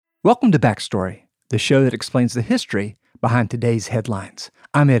Welcome to Backstory, the show that explains the history behind today's headlines.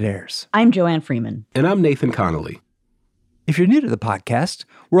 I'm Ed Ayers. I'm Joanne Freeman. And I'm Nathan Connolly. If you're new to the podcast,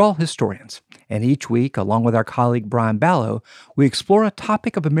 we're all historians, and each week, along with our colleague Brian Ballo, we explore a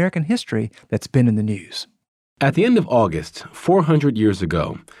topic of American history that's been in the news. At the end of August, 400 years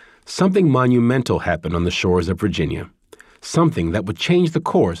ago, something monumental happened on the shores of Virginia, something that would change the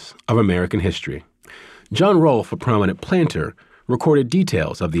course of American history. John Rolfe, a prominent planter, recorded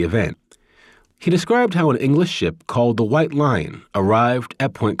details of the event. He described how an English ship called the White Lion arrived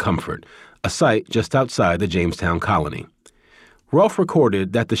at Point Comfort, a site just outside the Jamestown colony. Rolfe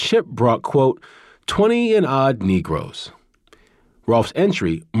recorded that the ship brought, quote, 20 and odd Negroes. Rolfe's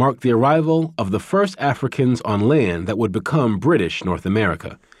entry marked the arrival of the first Africans on land that would become British North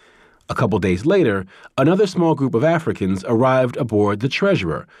America. A couple days later, another small group of Africans arrived aboard the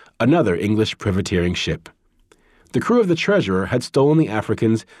Treasurer, another English privateering ship. The crew of the Treasurer had stolen the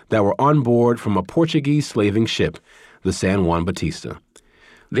Africans that were on board from a Portuguese slaving ship, the San Juan Batista.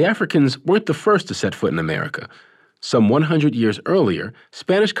 The Africans weren't the first to set foot in America. Some 100 years earlier,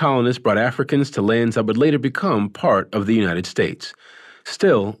 Spanish colonists brought Africans to lands that would later become part of the United States.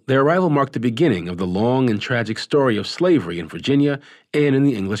 Still, their arrival marked the beginning of the long and tragic story of slavery in Virginia and in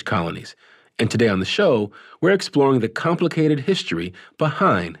the English colonies. And today on the show, we're exploring the complicated history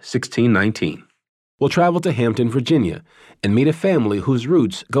behind 1619. We'll travel to Hampton, Virginia, and meet a family whose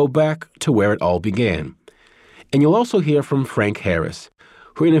roots go back to where it all began. And you'll also hear from Frank Harris,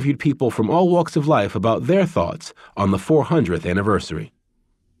 who interviewed people from all walks of life about their thoughts on the 400th anniversary.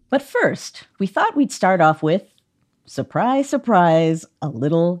 But first, we thought we'd start off with, surprise, surprise, a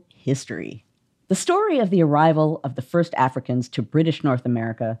little history. The story of the arrival of the first Africans to British North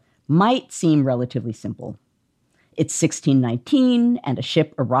America might seem relatively simple. It's 1619, and a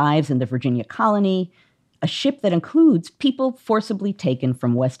ship arrives in the Virginia colony, a ship that includes people forcibly taken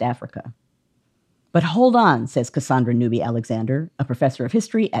from West Africa. But hold on, says Cassandra Newby-Alexander, a professor of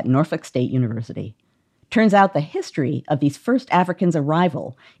history at Norfolk State University. Turns out the history of these first Africans'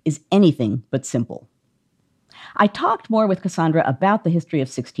 arrival is anything but simple. I talked more with Cassandra about the history of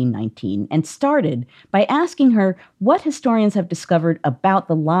 1619 and started by asking her what historians have discovered about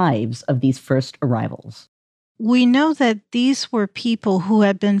the lives of these first arrivals. We know that these were people who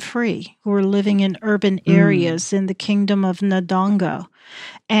had been free, who were living in urban areas in the kingdom of Ndongo.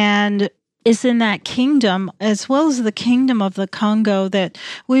 And it's in that kingdom, as well as the kingdom of the Congo, that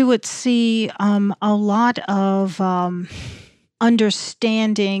we would see a lot of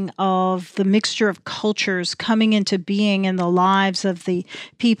understanding of the mixture of cultures coming into being in the lives of the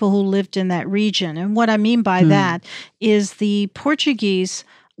people who lived in that region. And what I mean by that is the Portuguese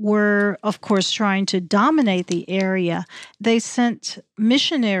were, of course, trying to dominate the area. They sent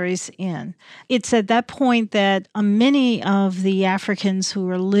missionaries in. It's at that point that many of the Africans who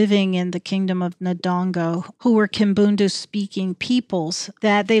were living in the kingdom of Ndongo, who were Kimbundu-speaking peoples,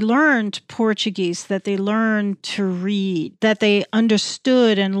 that they learned Portuguese, that they learned to read, that they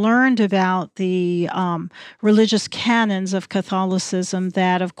understood and learned about the religious canons of Catholicism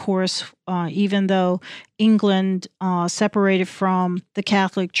that, of course, even though England separated from the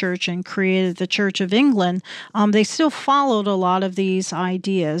Catholic Church and created the Church of England, they still followed a lot of these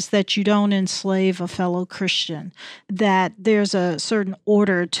ideas that you don't enslave a fellow Christian, that there's a certain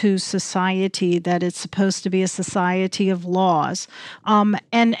order to society, that it's supposed to be a society of laws.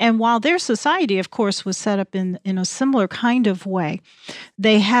 And while their society, of course, was set up in a similar kind of way,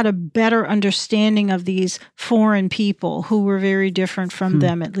 they had a better understanding of these foreign people who were very different from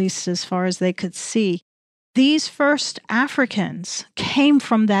them, at least as far as they could see. These first Africans came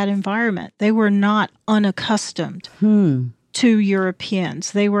from that environment. They were not unaccustomed to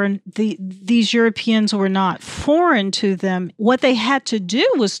Europeans. These Europeans were not foreign to them. What they had to do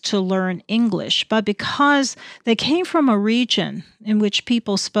was to learn English, but because they came from a region in which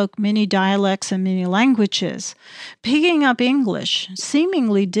people spoke many dialects and many languages, picking up English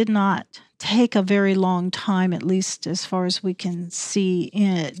seemingly did not take a very long time, at least as far as we can see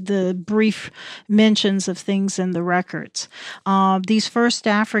in the brief mentions of things in the records. These first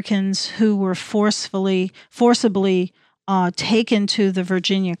Africans who were forcibly taken to the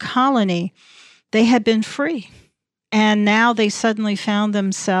Virginia colony, they had been free. And now they suddenly found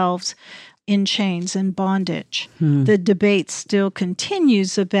themselves in chains and bondage. The debate still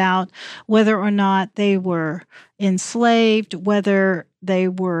continues about whether or not they were enslaved, whether they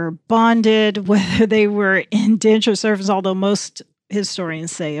were bonded, whether they were indentured servants, although most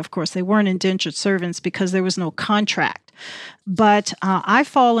historians say, of course, they weren't indentured servants because there was no contract. But I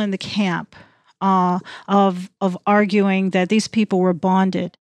fall in the camp of arguing that these people were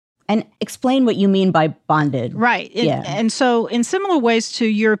bonded. And explain what you mean by bonded. Right. And so in similar ways to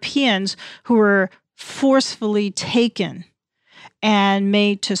Europeans who were forcefully taken and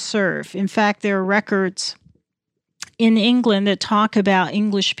made to serve. In fact, there are records in England that talk about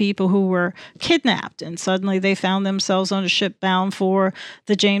English people who were kidnapped and suddenly they found themselves on a ship bound for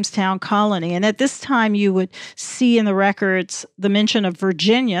the Jamestown colony. And at this time, you would see in the records the mention of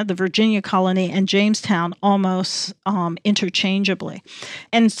Virginia, the Virginia colony, and Jamestown almost interchangeably.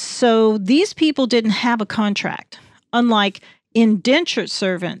 And so these people didn't have a contract, unlike indentured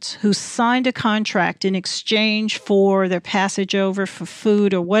servants who signed a contract in exchange for their passage over for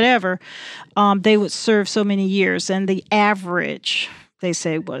food or whatever. They would serve so many years, and the average, they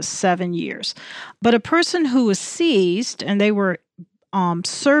say, was 7 years. But a person who was seized, and they were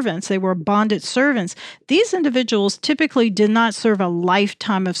servants, they were bonded servants, these individuals typically did not serve a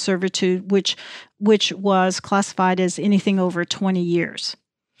lifetime of servitude, which was classified as anything over 20 years.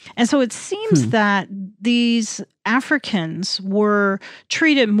 And so it seems that these Africans were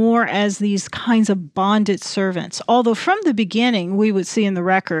treated more as these kinds of bonded servants, although from the beginning we would see in the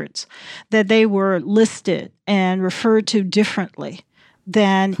records that they were listed and referred to differently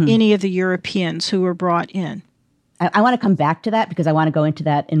than any of the Europeans who were brought in. I want to come back to that because I want to go into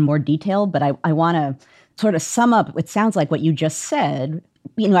that in more detail, but I want to sort of sum up, it sounds like what you just said.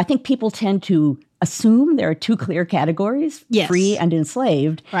 You know, I think people tend to assume there are two clear categories, yes, free and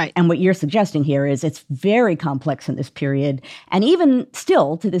enslaved. Right. And what you're suggesting here is it's very complex in this period. And even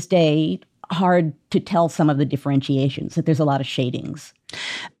still to this day, hard to tell some of the differentiations, that there's a lot of shadings.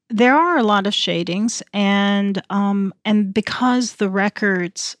 There are a lot of shadings, and because the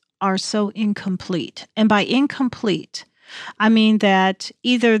records are so incomplete. And by incomplete, I mean that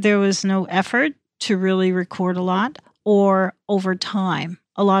either there was no effort to really record a lot, or over time,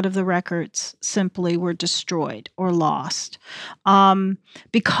 a lot of the records simply were destroyed or lost.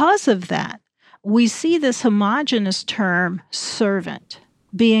 Because of that, we see this homogeneous term, servant,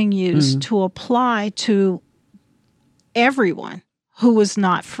 being used to apply to everyone who was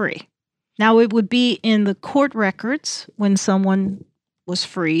not free. Now, it would be in the court records when someone was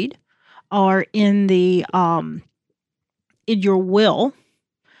freed, or in the in your will.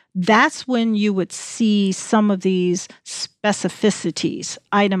 That's when you would see some of these specificities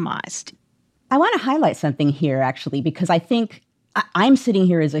itemized. I want to highlight something here, actually, because I think I'm sitting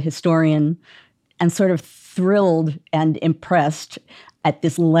here as a historian and sort of thrilled and impressed at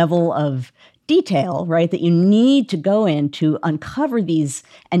this level of detail, right, that you need to go in to uncover these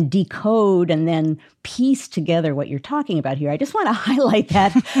and decode and then piece together what you're talking about here. I just want to highlight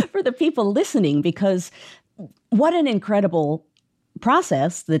that for the people listening, because what an incredible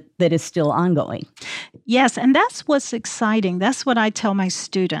process that is still ongoing. Yes, and that's what's exciting. That's what I tell my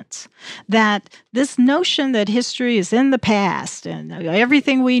students, that this notion that history is in the past and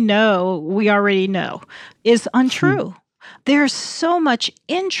everything we know, we already know, is untrue. There's so much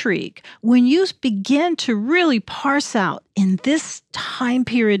intrigue when you begin to really parse out in this time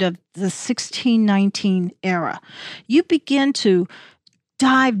period of the 1619 era. You begin to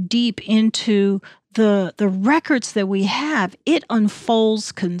dive deep into the records that we have. It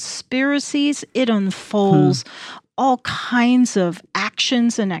unfolds conspiracies. It unfolds all kinds of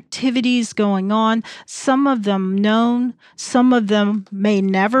actions and activities going on, some of them known, some of them may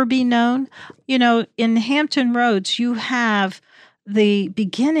never be known. You know, in Hampton Roads, you have the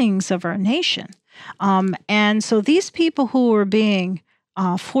beginnings of our nation. And so these people who were being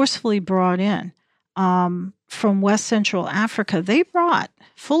forcefully brought in from West Central Africa, they brought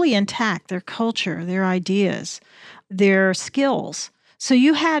fully intact their culture, their ideas, their skills. So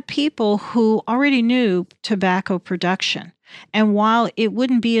you had people who already knew tobacco production. And while it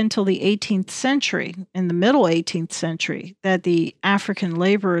wouldn't be until the 18th century, in the middle 18th century, that the African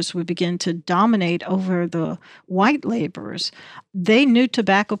laborers would begin to dominate over the white laborers, they knew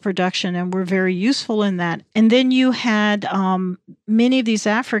tobacco production and were very useful in that. And then you had many of these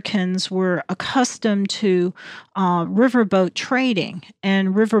Africans were accustomed to riverboat trading and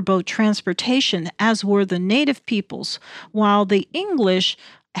riverboat transportation, as were the native peoples, while the English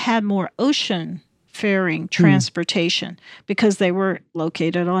had more ocean-faring transportation because they were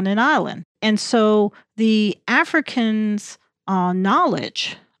located on an island. And so the Africans'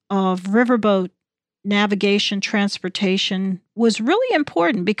 knowledge of riverboat navigation, transportation was really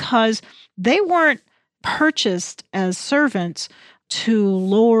important because they weren't purchased as servants to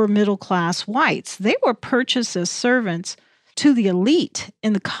lower middle class whites. They were purchased as servants to the elite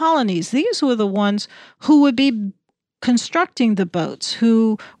in the colonies. These were the ones who would be constructing the boats,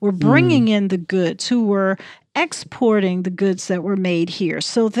 who were bringing in the goods, who were exporting the goods that were made here.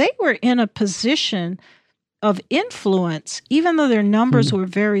 So they were in a position of influence, even though their numbers were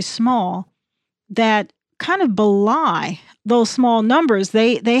very small, that kind of belie those small numbers.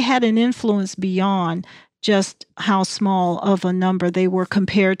 They had an influence beyond just how small of a number they were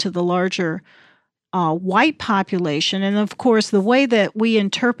compared to the larger white population. And of course, the way that we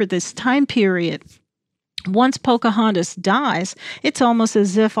interpret this time period, once Pocahontas dies, it's almost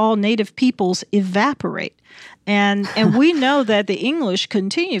as if all native peoples evaporate. And we know that the English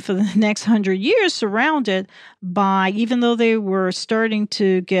continue for the next 100 years surrounded by, even though they were starting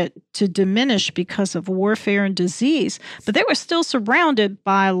to get to diminish because of warfare and disease, but they were still surrounded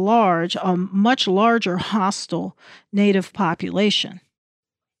by a much larger hostile native population.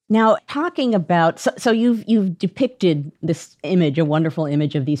 Now, talking about, so you've depicted this image, a wonderful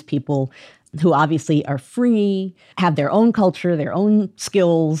image of these people who obviously are free, have their own culture, their own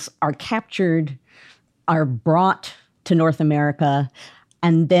skills, are captured, are brought to North America,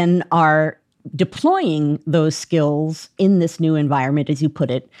 and then are deploying those skills in this new environment, as you put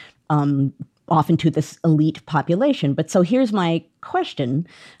it, often to this elite population. But so here's my question.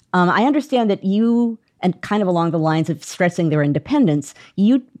 I understand that you, and kind of along the lines of stressing their independence,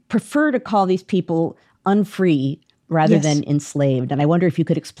 you prefer to call these people unfree rather than enslaved. And I wonder if you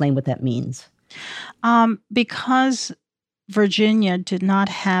could explain what that means. Because Virginia did not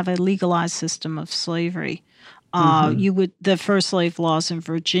have a legalized system of slavery, the first slave laws in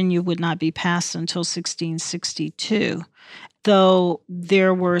Virginia would not be passed until 1662. Though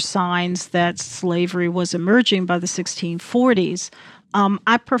there were signs that slavery was emerging by the 1640s,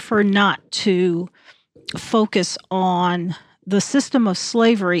 I prefer not to focus on the system of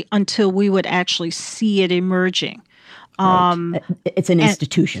slavery until we would actually see it emerging. Right. It's an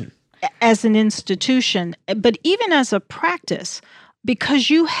institution. As an institution, but even as a practice, because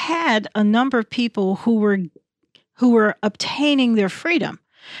you had a number of people who were obtaining their freedom,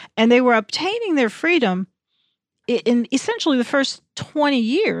 and they were obtaining their freedom in essentially the first 20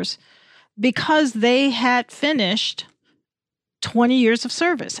 years because they had finished 20 years of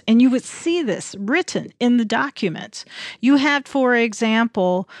service. And you would see this written in the documents. You had, for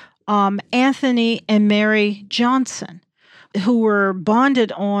example, Anthony and Mary Johnson, who were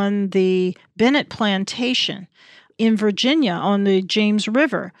bonded on the Bennett Plantation in Virginia on the James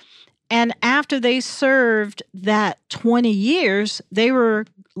River. And after they served that 20 years, they were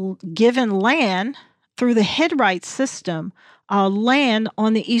given land through the headright system, land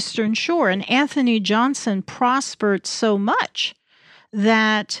on the Eastern Shore. And Anthony Johnson prospered so much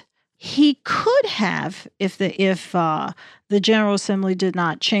that he could have, if the General Assembly did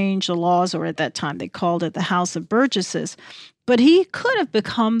not change the laws, or at that time they called it the House of Burgesses, but he could have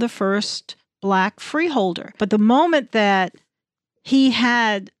become the first Black freeholder. But the moment that he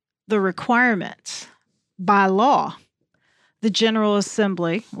had the requirements by law, the General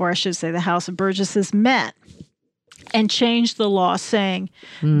Assembly, or I should say the House of Burgesses, met and changed the law saying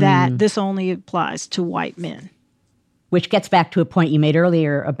that this only applies to white men. Which gets back to a point you made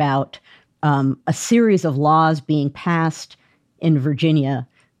earlier about a series of laws being passed in Virginia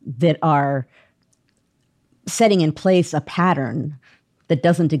that are setting in place a pattern that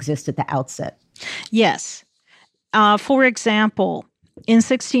doesn't exist at the outset. Yes. For example, in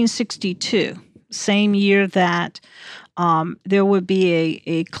 1662, same year that there would be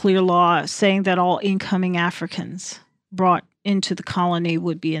a clear law saying that all incoming Africans brought into the colony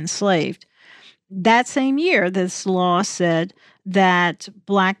would be enslaved. That same year, this law said that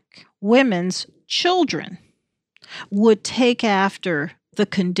Black women's children would take after the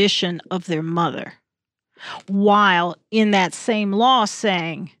condition of their mother, while in that same law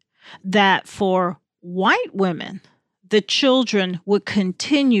saying that for white women, the children would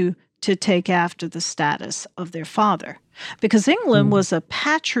continue to take after the status of their father. Because England was a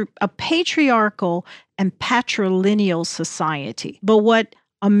patriarchal and patrilineal society. But what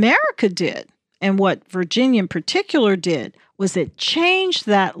America did, and what Virginia in particular did, was it changed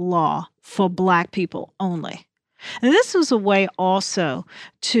that law for Black people only. And this was a way also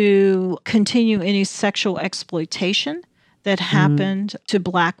to continue any sexual exploitation that happened to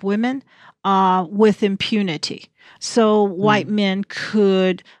Black women with impunity. So white men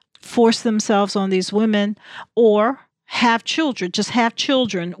could force themselves on these women or have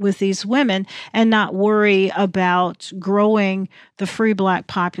children with these women and not worry about growing the free Black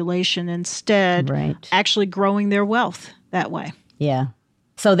population, instead actually growing their wealth that way. Yeah.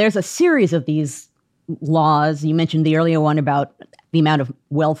 So there's a series of these laws. You mentioned the earlier one about the amount of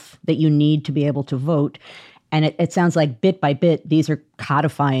wealth that you need to be able to vote. And it sounds like bit by bit, these are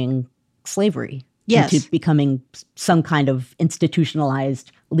codifying slavery into becoming some kind of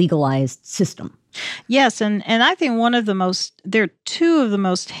institutionalized legalized system. Yes, and I think there are two of the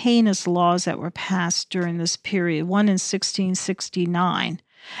most heinous laws that were passed during this period, one in 1669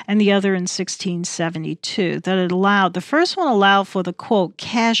 and the other in 1672, the first one allowed for the, quote,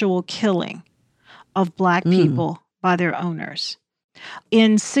 casual killing of Black people by their owners.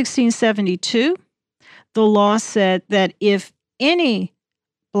 In 1672, the law said that if any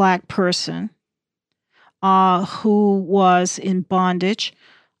Black person who was in bondage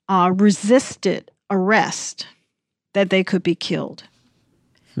resisted arrest, that they could be killed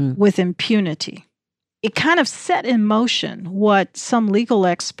with impunity. It kind of set in motion what some legal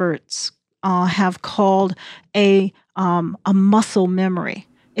experts have called a muscle memory.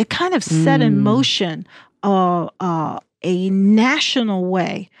 It kind of set in motion a national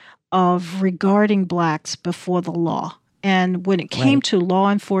way of regarding Blacks before the law, and when it came to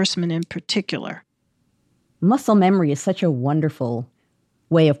law enforcement in particular. Muscle memory is such a wonderful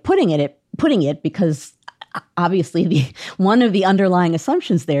way of putting it because obviously one of the underlying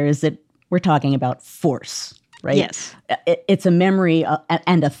assumptions there is that we're talking about force, right? Yes. It's a memory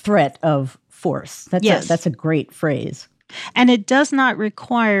and a threat of force. That's a great phrase. And it does not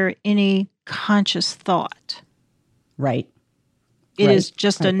require any conscious thought. Right. It is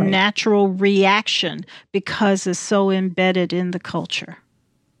just a natural reaction because it's so embedded in the culture.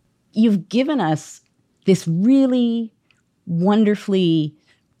 You've given us this really wonderfully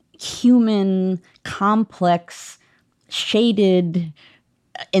human, complex, shaded,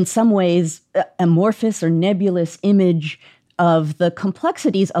 in some ways amorphous or nebulous image of the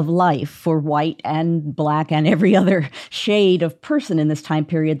complexities of life for white and Black and every other shade of person in this time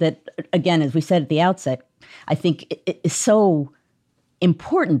period that, again, as we said at the outset, I think it is so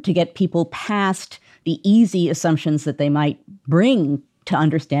important to get people past the easy assumptions that they might bring to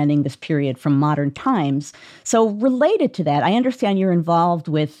understanding this period from modern times. So related to that, I understand you're involved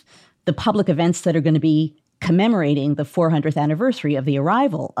with the public events that are going to be commemorating the 400th anniversary of the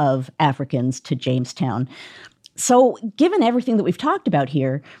arrival of Africans to Jamestown. So given everything that we've talked about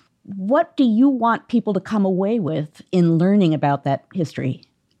here, what do you want people to come away with in learning about that history?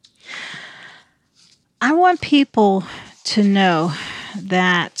 I want people to know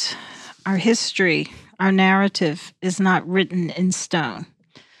that our history, our narrative is not written in stone,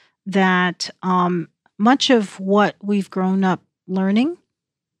 that much of what we've grown up learning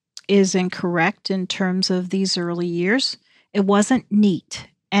is incorrect in terms of these early years. It wasn't neat,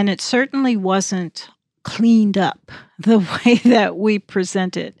 and it certainly wasn't cleaned up the way that we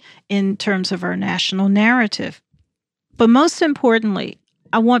present it in terms of our national narrative. But most importantly,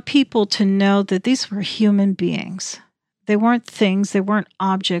 I want people to know that these were human beings. They weren't things, they weren't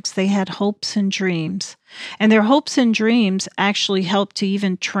objects, they had hopes and dreams. And their hopes and dreams actually helped to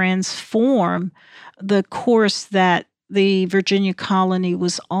even transform the course that the Virginia colony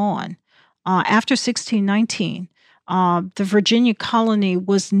was on. After 1619, the Virginia colony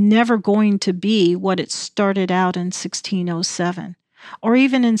was never going to be what it started out in 1607. Or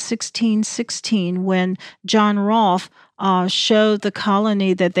even in 1616, when John Rolfe showed the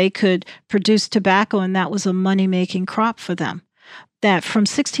colony that they could produce tobacco and that was a money-making crop for them. That from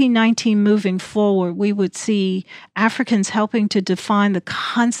 1619 moving forward, we would see Africans helping to define the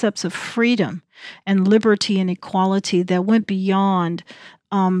concepts of freedom and liberty and equality that went beyond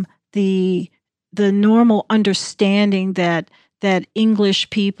the normal understanding that English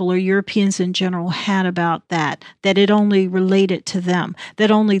people or Europeans in general had about that it only related to them,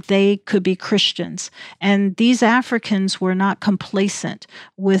 that only they could be Christians. And these Africans were not complacent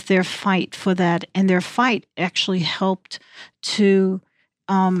with their fight for that, and their fight actually helped to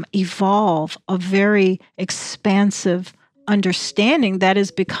evolve a very expansive understanding that has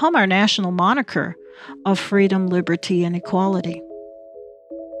become our national moniker of freedom, liberty, and equality.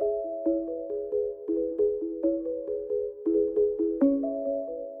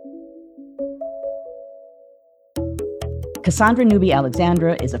 Cassandra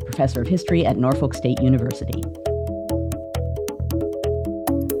Newby-Alexander is a professor of history at Norfolk State University.